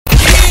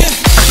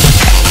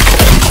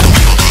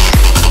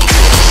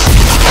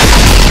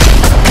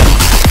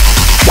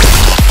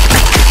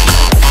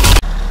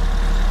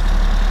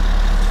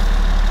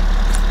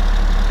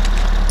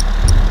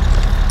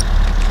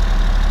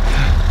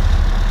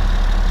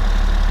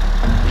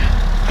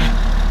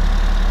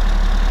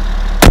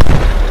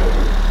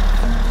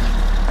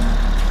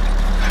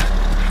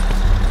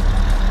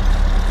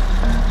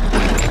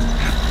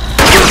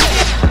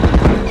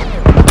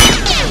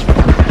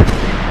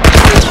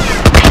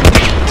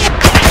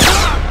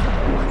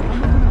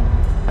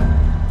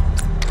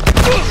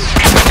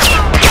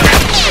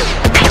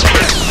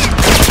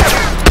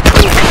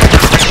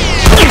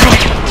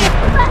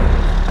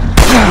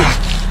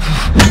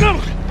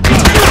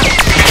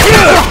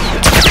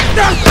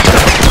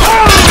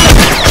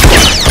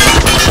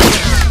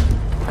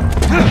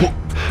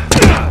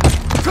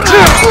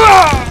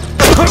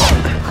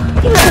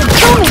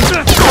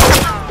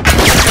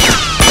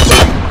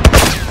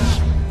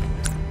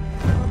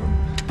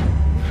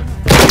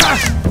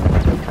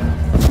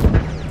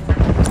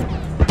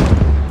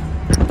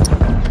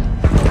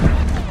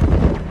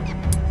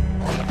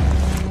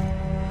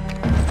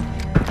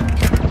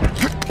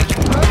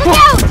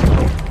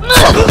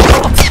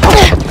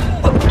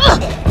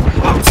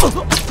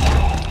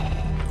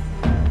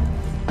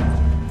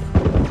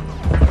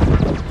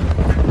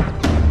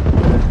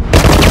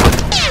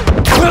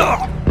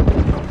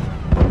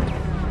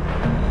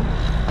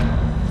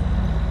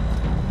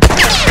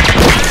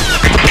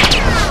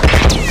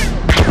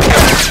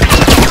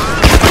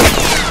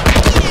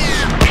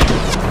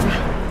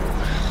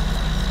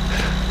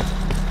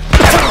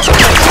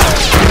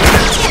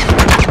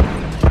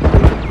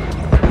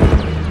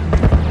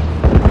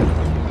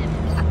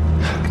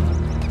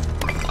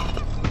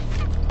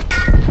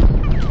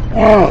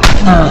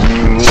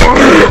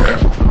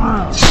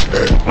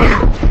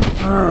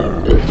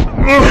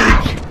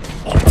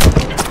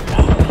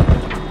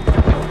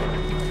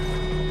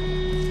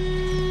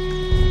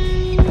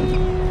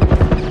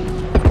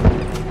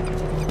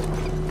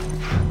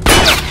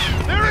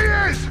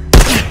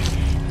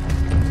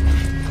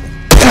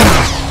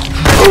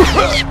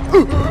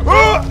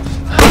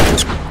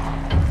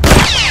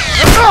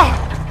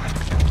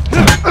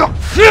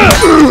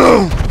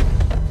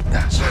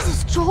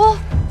Jesus, Joel?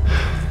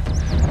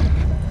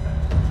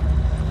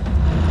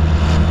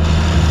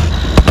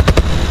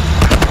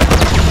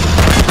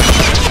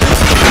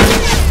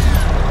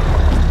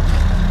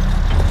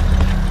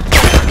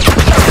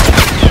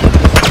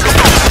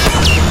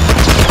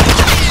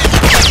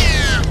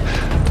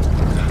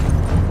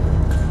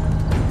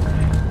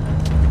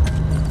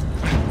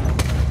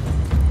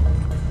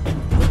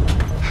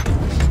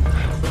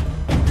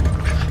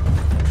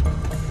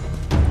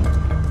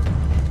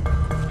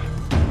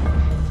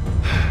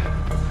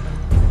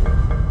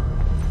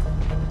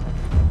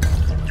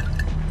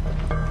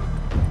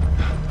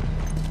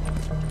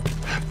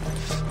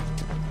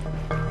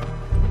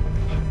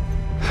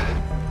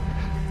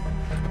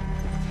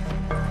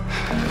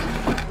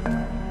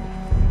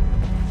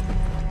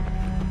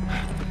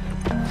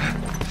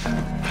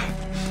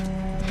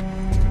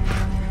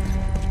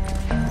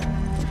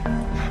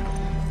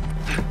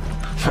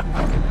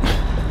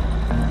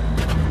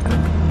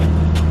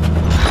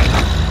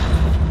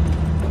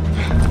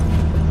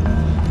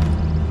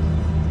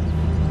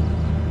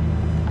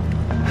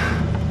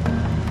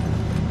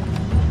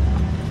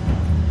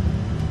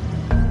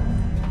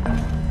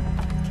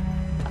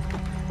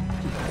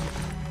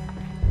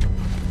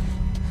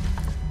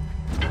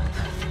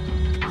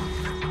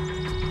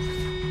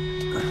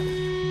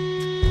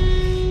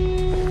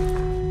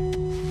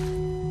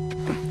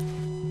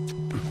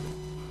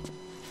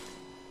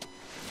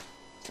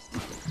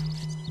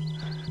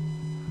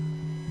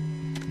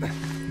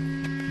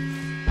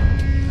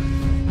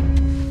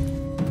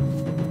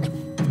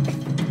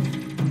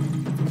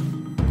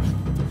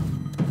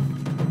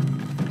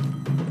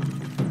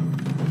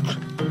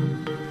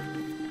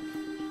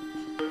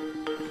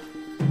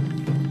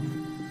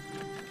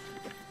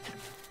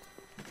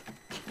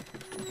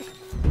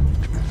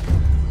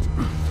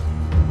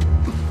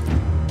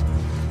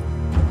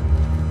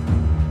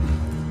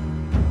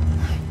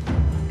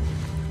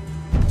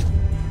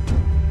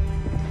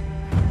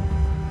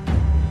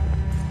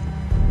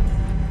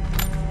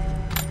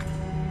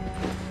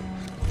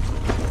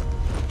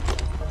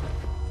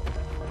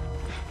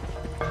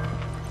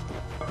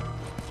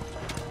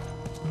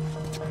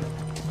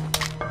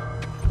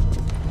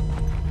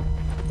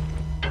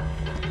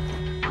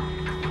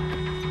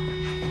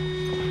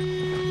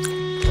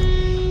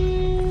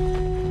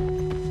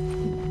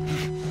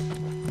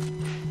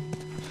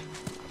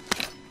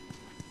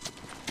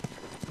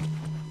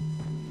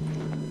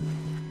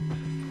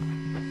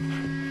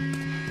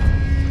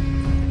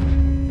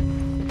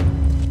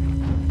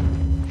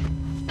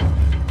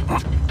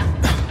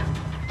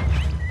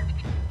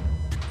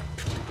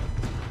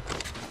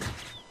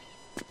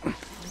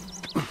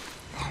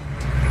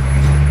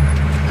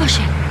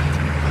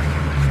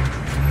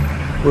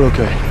 We're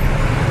okay.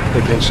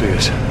 They can't see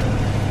us.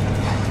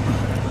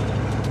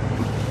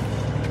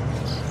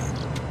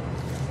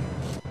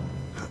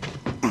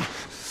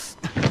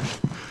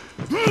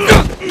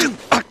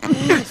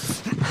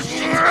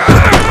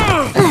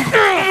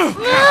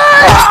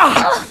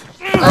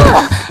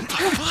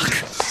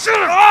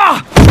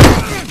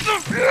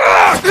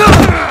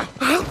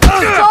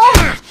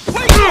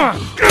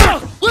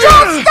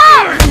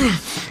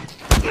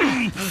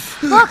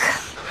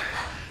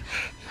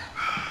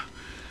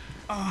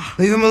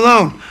 Leave him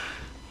alone.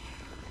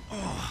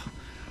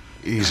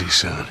 Easy,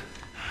 son.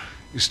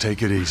 Just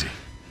take it easy.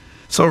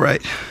 It's all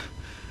right.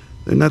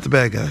 They're not the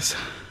bad guys.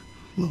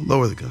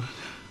 Lower the gun.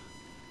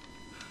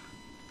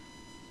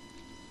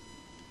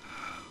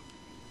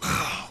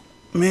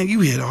 Man,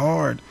 you hit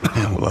hard.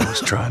 Yeah, well, I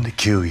was trying to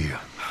kill you.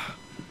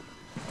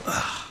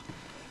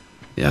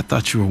 Yeah, I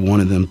thought you were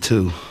one of them,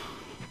 too.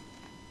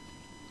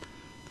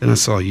 Then I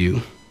saw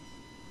you.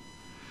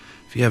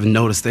 If you haven't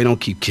noticed, they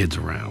don't keep kids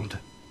around.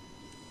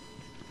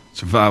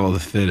 Survival of the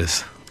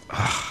fittest.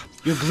 Ugh.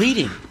 You're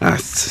bleeding.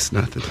 It's just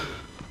nothing.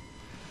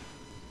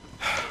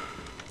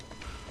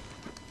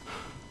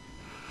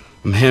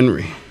 I'm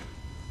Henry.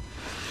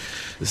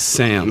 This is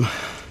Sam.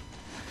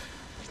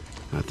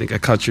 I think I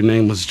caught your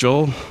name was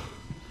Joel.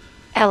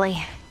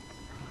 Ellie.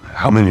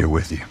 How many are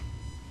with you?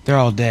 They're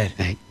all dead.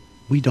 Hey,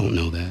 we don't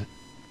know that.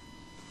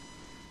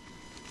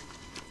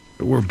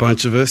 There were a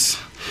bunch of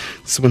us.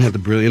 Someone had the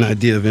brilliant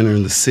idea of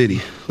entering the city,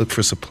 look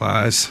for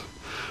supplies.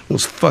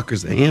 Those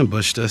fuckers, they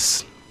ambushed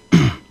us,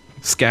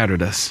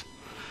 scattered us.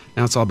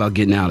 Now it's all about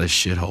getting out of this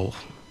shithole.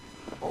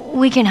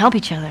 We can help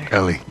each other.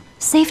 Ellie.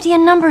 Safety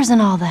in numbers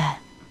and all that.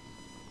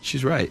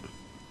 She's right.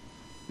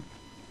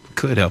 We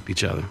could help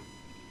each other.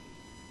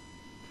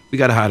 We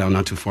got a hideout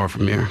not too far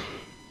from here.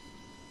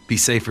 Be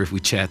safer if we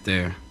chat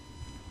there.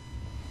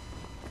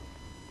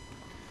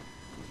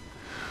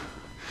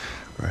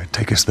 All right,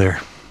 take us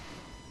there.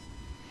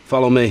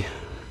 Follow me.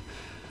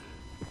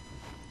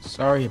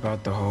 Sorry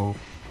about the whole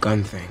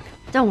gun thing.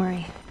 Don't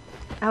worry.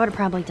 I would have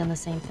probably done the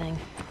same thing.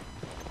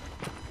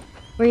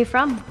 Where are you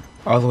from?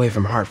 All the way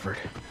from Hartford.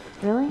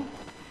 Really?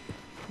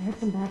 I heard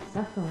some bad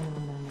stuff going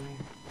on down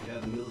there. Yeah,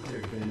 the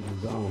military abandoned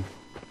the zone.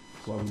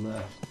 That's why we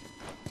left.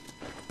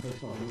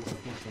 That's all looks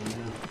like this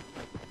one now.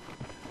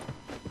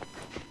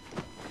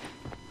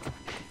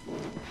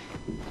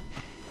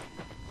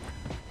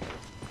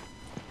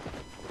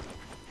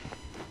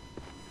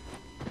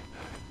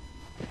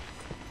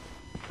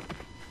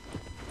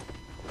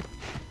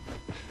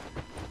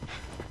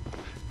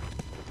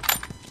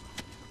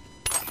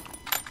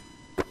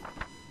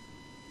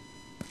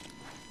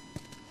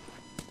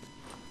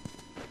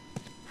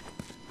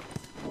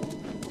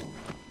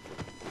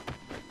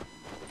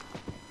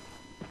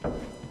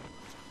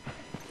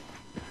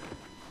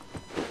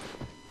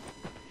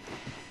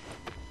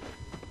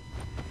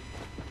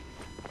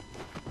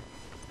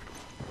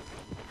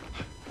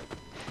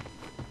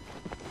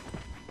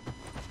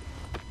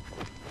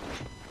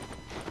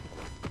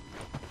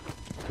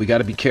 We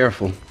gotta be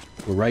careful.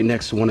 We're right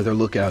next to one of their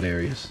lookout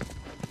areas.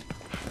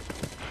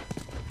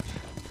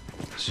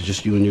 So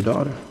just you and your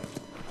daughter?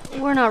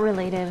 We're not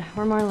related.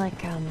 We're more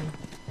like,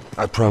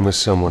 I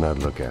promised someone I'd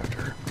look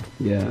after her.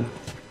 Yeah.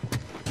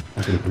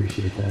 I can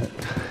appreciate that.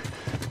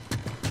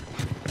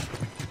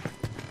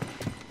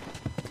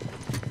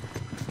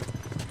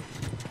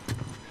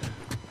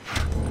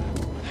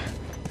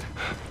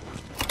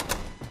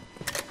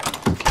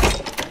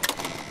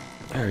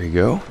 There you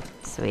go.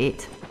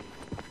 Sweet.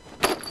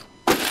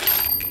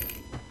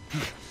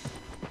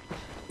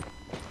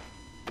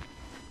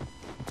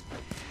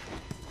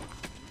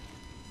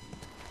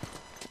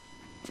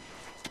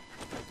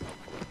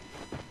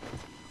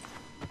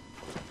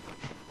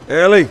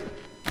 Ellie,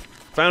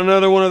 found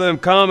another one of them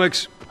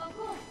comics.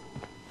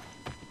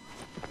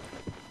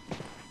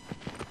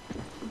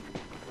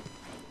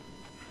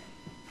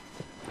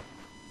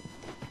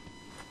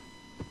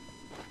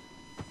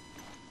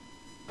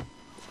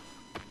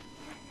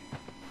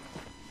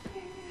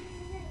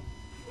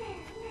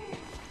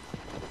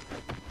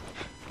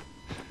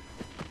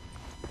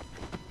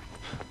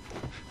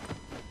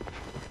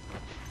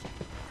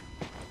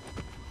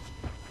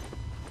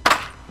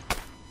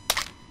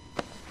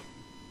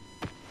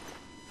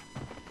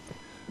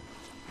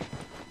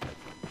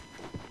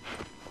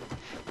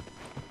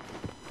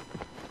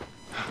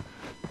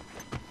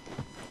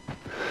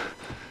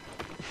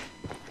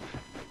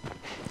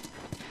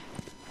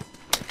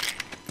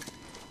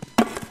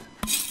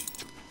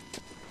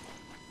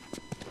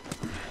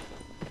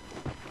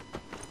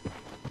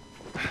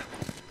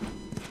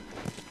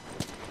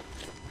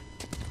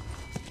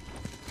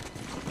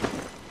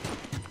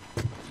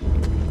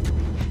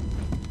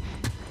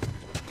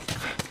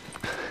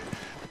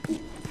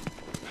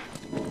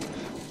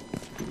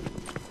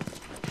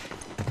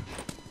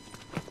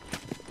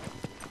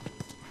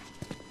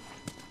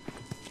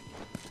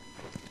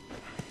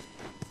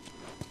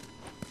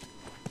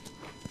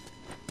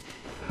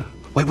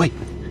 Wait.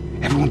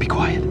 Everyone be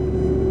quiet.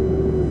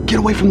 Get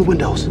away from the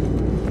windows.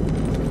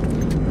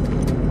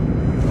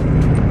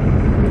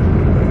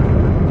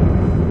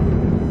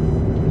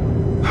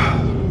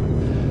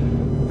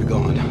 They're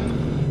gone.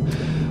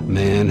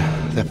 Man,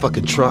 that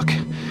fucking truck.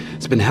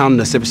 It's been hounding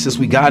us ever since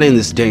we got in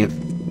this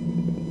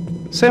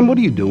damn... Sam, what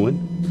are you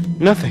doing?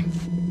 Nothing.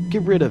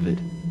 Get rid of it.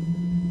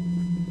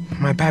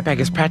 My backpack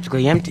is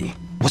practically empty.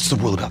 What's the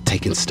rule about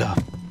taking stuff?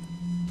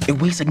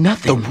 It weighs like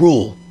nothing. The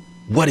rule.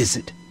 What is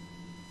it?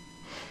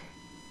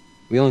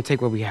 We only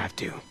take what we have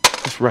to.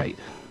 That's right.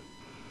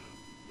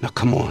 Now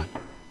come on.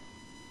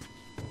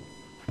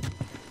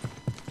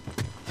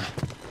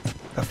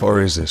 How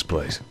far is this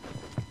place?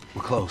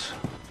 We're close.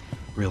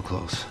 Real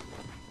close.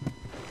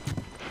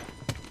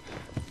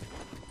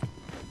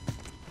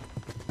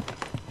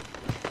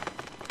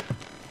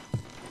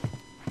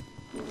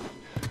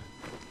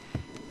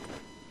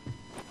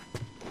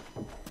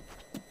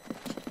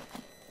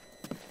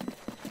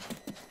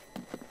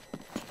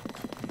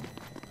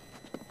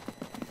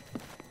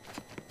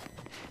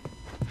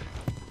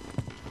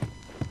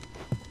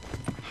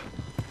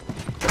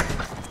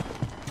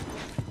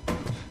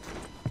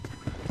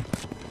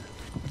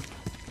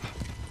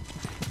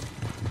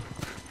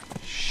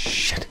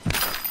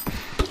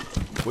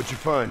 What'd you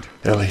find?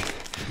 Ellie,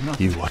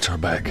 you watch our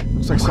back.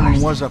 Looks like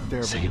someone was up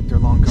there, Sam, but they're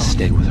long gone.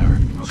 Stay with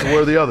her. So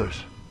where are the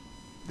others?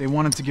 They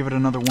wanted to give it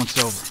another once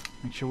over.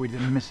 Make sure we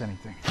didn't miss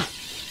anything.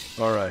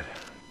 All right.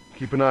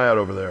 Keep an eye out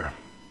over there.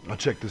 I'll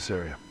check this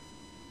area.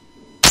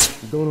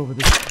 I'm going over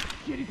this.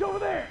 Shit, he's over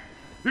there!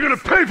 You're gonna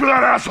pay for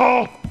that,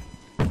 asshole!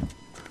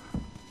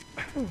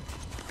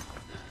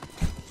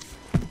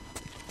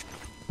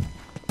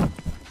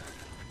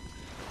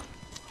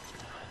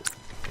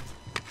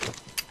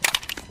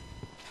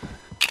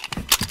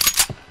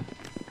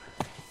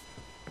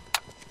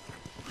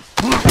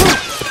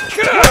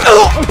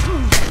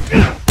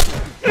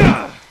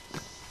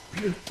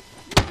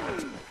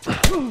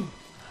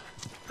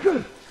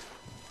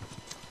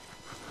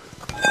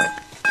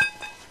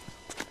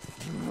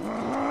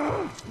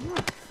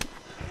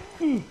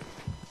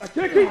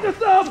 Keep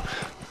this up!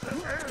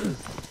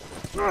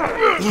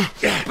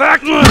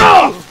 Back!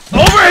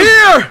 Over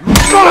here!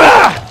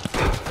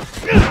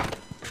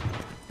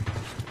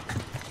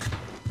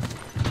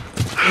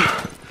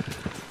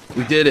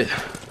 We did it.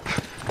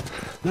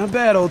 Not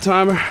bad, old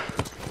timer.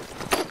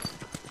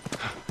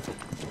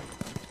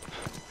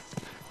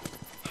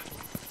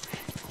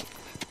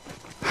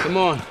 Come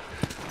on,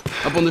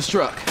 up on this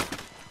truck.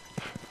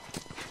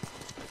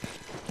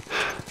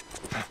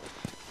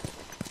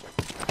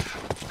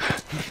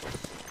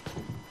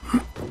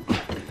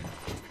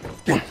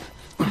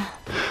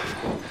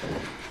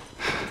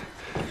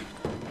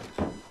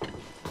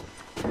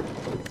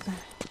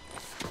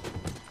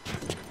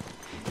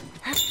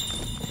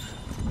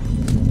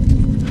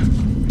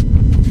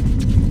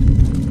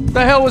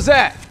 What the hell was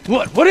that?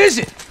 What is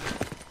it?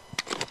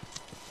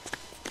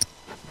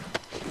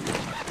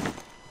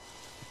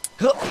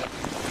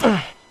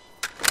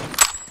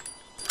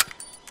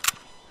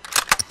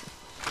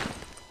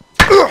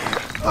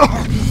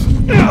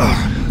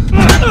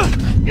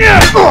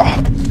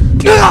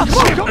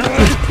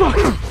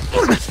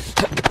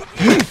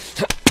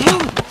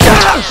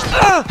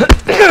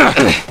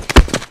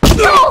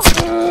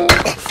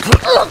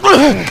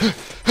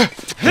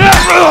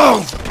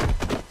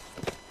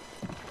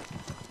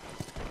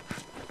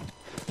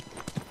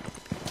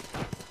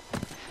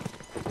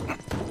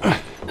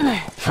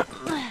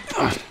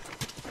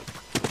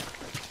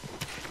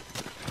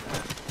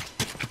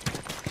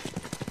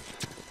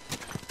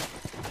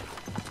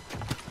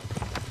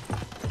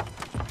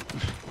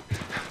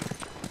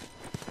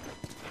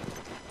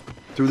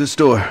 Through this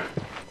door.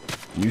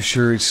 You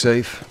sure it's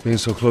safe, being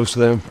so close to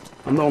them?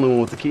 I'm the only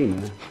one with the key,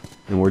 man.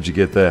 And where'd you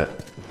get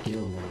that?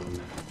 Kill one.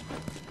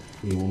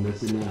 You won't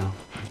miss it now.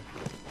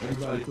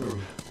 Everybody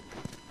through.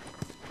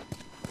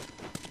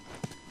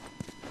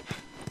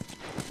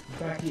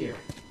 Back here.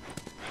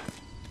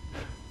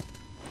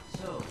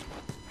 So,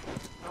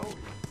 how old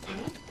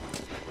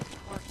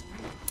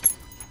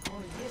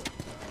are you?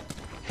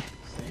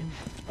 Same?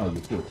 Oh,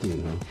 you're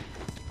 14, huh?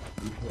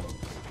 You're close.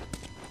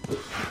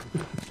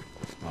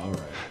 All right.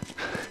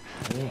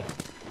 Yeah.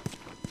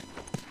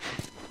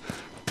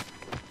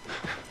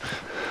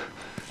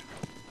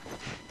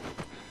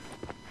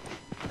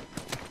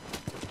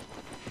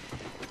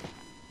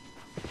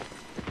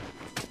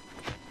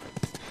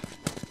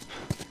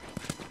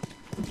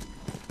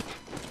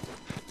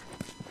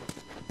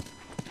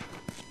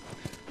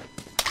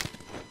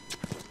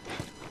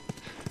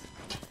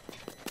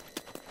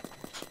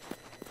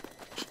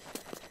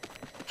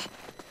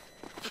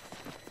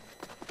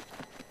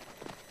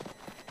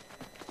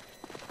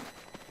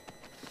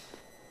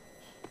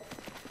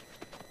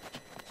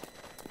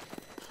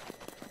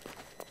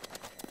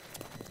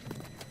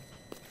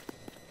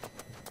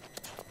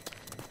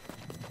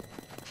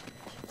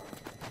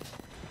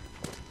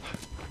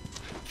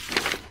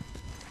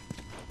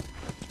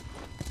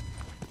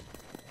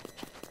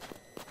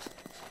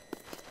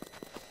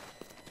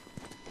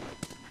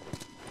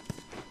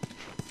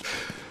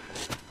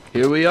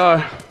 Here we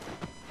are.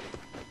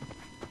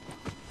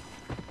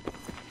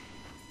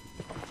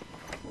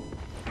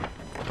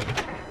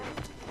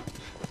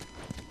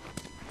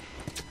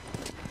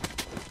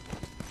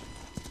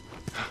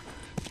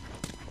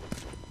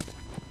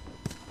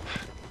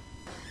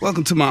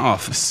 Welcome to my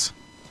office.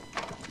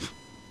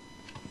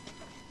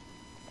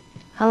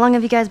 How long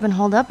have you guys been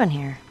holed up in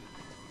here?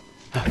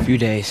 A few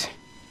days.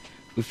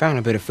 We found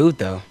a bit of food,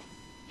 though.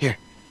 Here.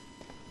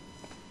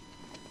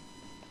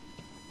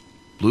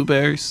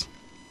 Blueberries.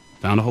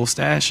 Found a whole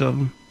stash of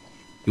them.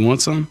 You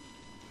want some?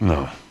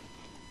 No.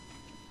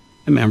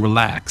 Hey man,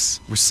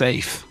 relax. We're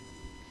safe.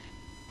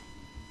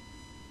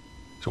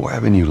 So why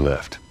haven't you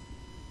left?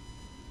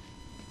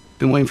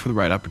 Been waiting for the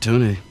right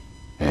opportunity.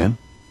 And?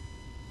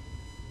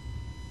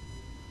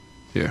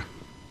 Here.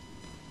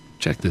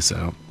 Check this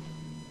out.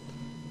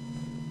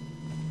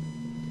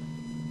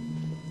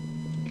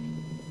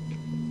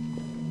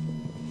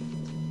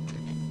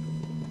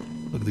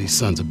 Look at these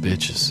sons of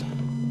bitches.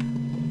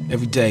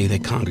 Every day they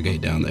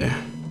congregate down there,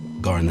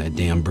 guarding that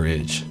damn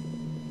bridge.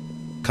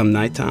 Come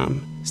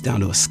nighttime, it's down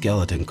to a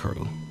skeleton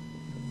crew.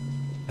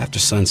 After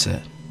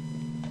sunset,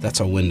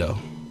 that's our window.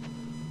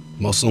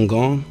 Most of them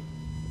gone,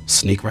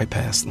 sneak right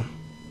past them.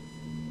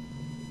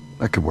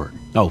 That could work.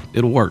 Oh,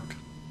 it'll work.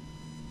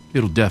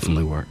 It'll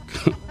definitely work.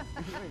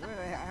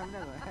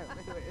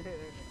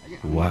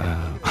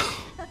 Wow.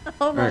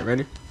 All right,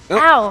 ready?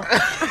 Ow!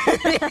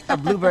 A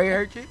blueberry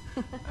hurt you?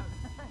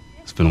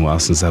 It's been a while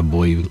since that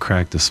boy even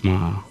cracked a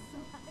smile.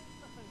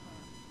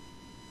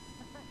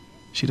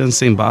 She doesn't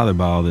seem bothered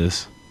by all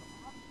this.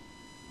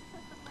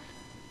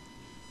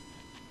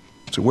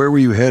 So where were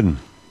you heading?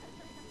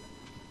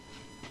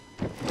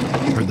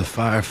 Heard the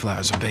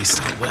Fireflies are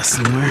based out west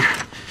somewhere.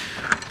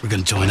 We're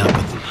gonna join up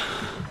with them.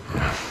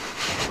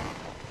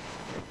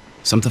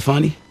 Something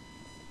funny?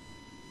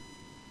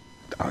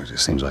 Oh, it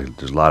just seems like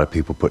there's a lot of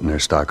people putting their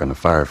stock on the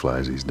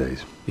Fireflies these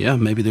days. Yeah,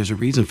 maybe there's a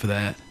reason for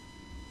that.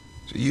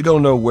 So you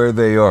don't know where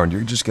they are, and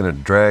you're just gonna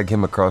drag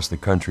him across the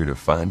country to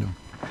find them?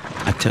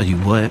 I tell you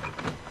what,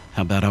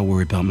 How about I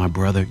worry about my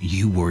brother,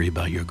 you worry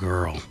about your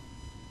girl?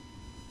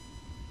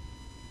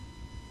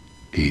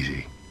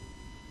 Easy.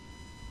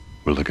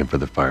 We're looking for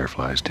the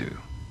Fireflies, too.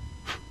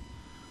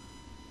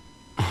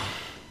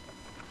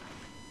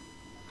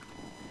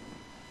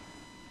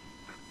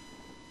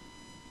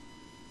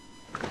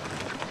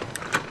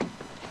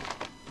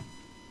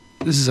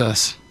 This is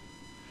us.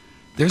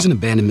 There's an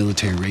abandoned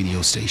military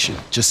radio station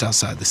just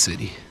outside the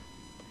city.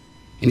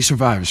 Any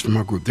survivors from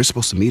our group, they're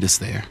supposed to meet us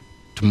there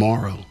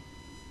tomorrow.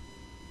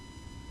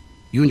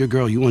 You and your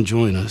girl, you want to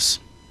join us?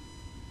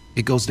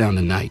 It goes down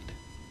tonight.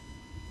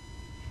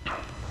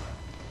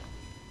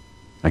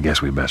 I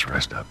guess we best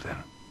rest up then.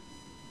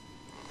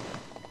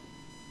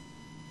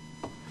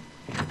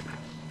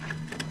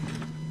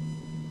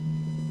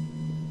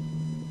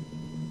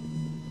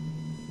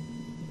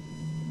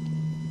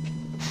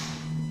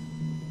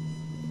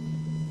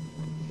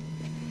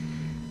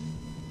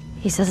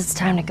 He says it's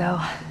time to go.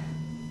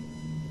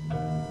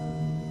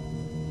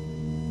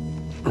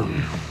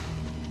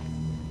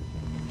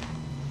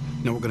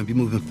 No, we're gonna be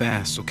moving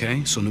fast,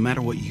 okay? So no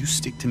matter what, you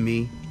stick to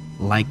me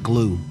like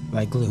glue.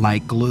 Like glue.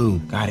 Like glue.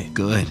 Got it.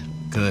 Good,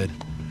 good.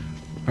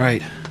 All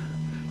right,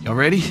 y'all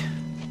ready?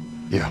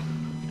 Yeah.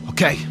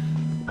 Okay.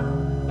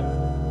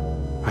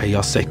 All right,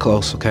 y'all stay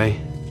close, okay?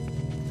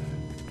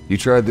 You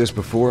tried this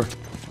before?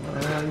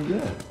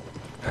 Yeah.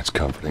 That's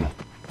comforting.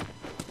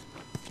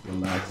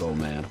 Relax, old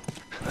man.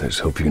 I just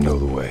hope you know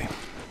the way.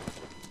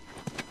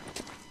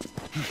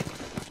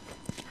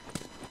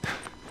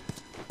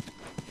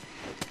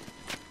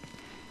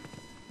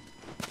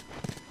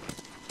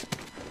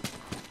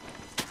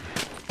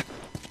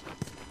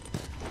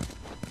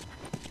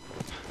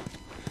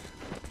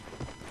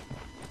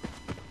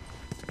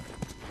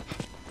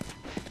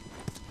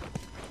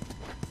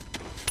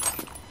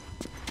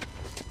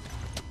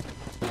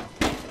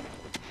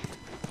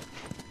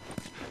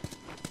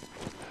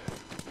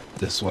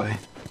 This way.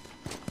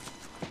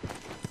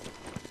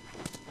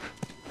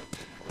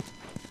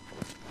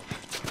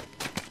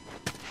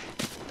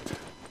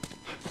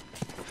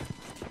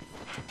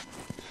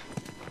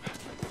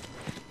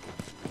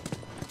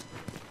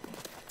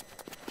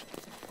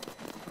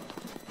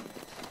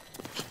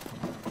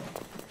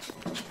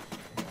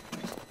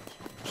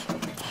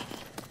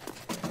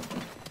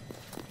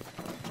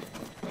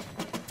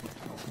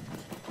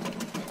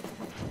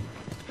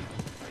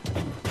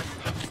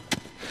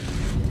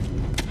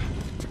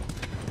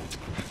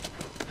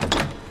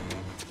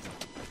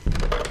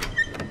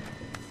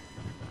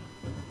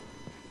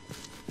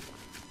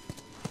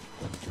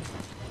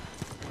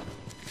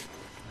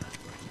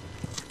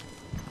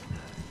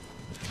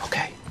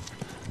 Okay.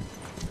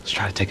 Let's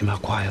try to take him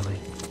out quietly.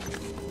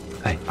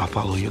 Hey, I'll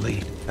follow your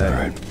lead. Hey, All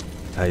right.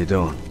 how you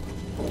doing?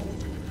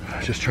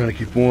 Just trying to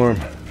keep warm.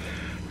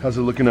 How's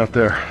it looking out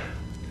there?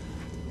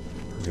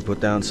 We put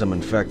down some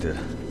infected.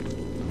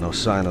 No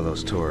sign of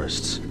those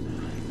tourists.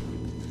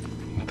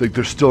 You think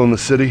they're still in the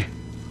city?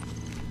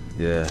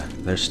 Yeah,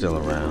 they're still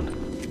around.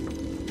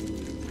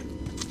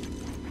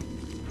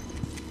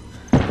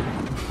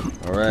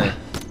 All right.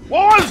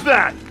 What was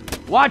that?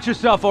 Watch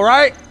yourself, all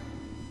right?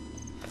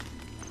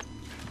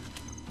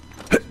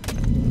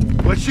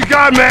 What you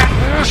got,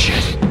 man?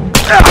 Shit.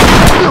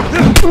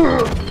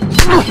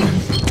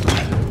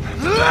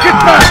 Get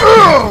back!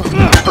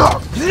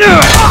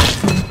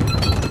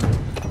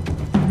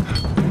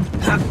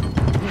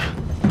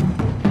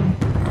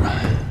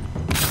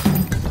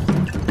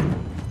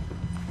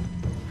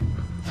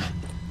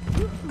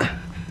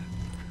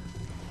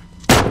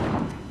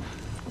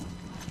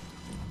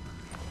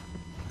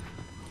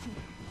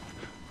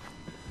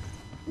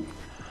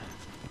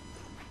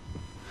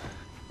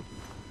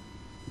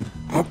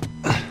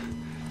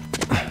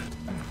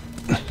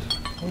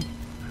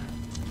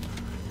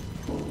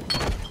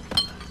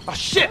 Oh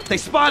shit, they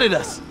spotted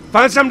us!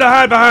 Find something to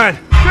hide behind.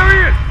 There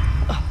he is!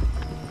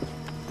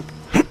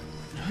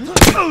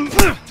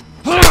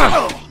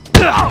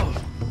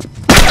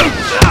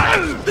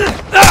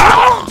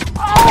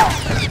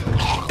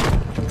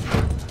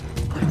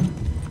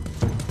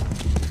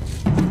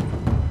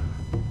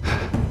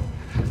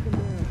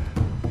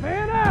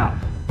 Fan out!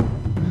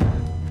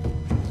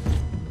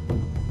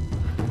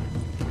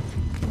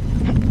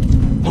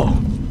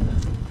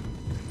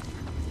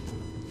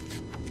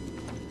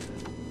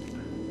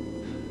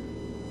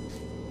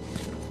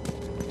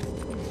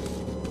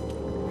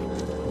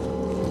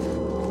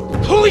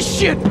 Holy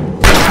shit!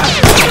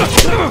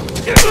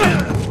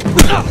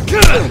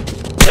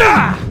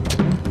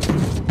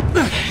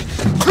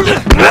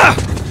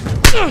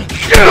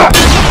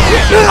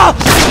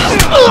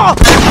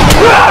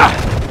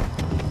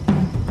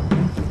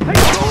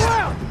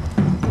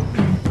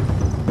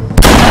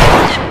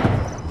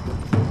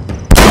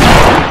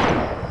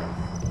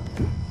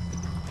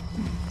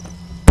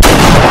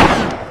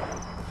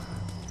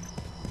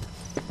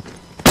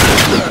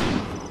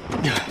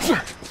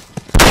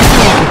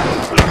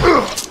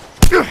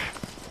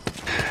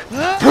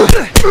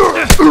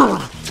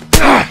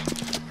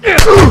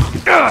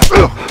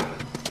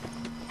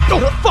 Oh,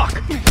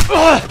 fuck!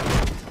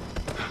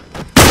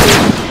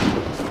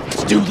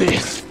 Let's do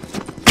this.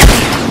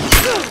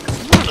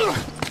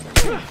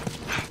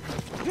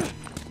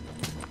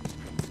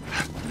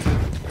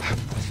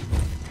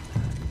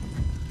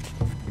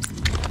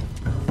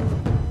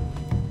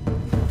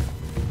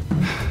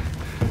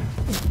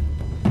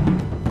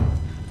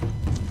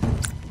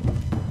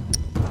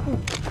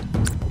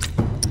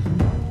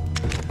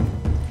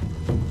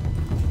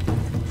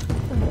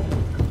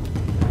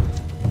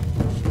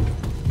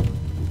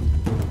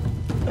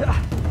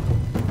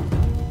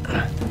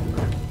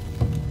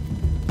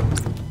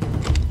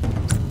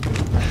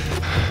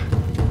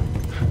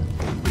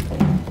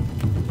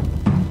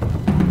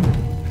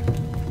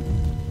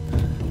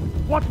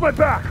 Watch my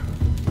back!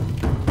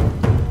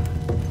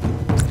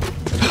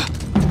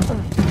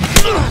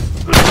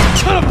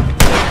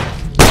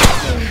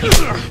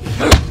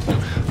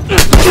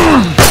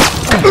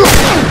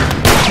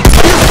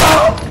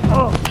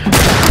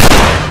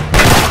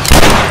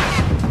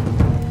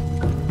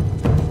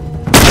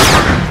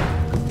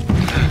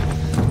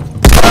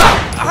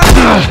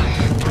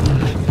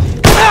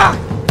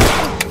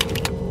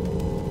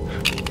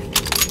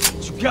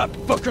 You got,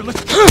 fucker,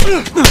 let's...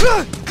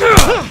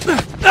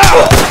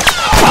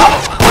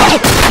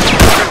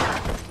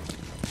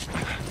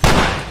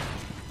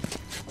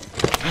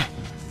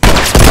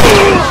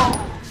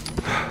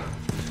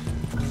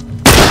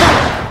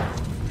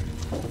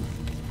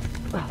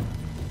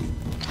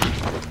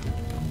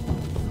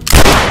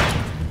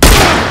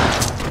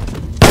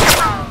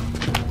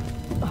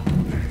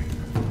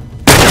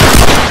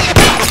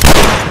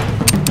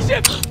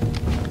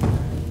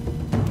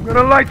 I'm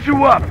gonna light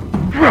you up!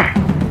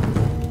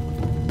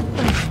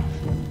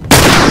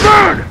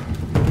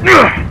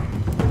 Burn!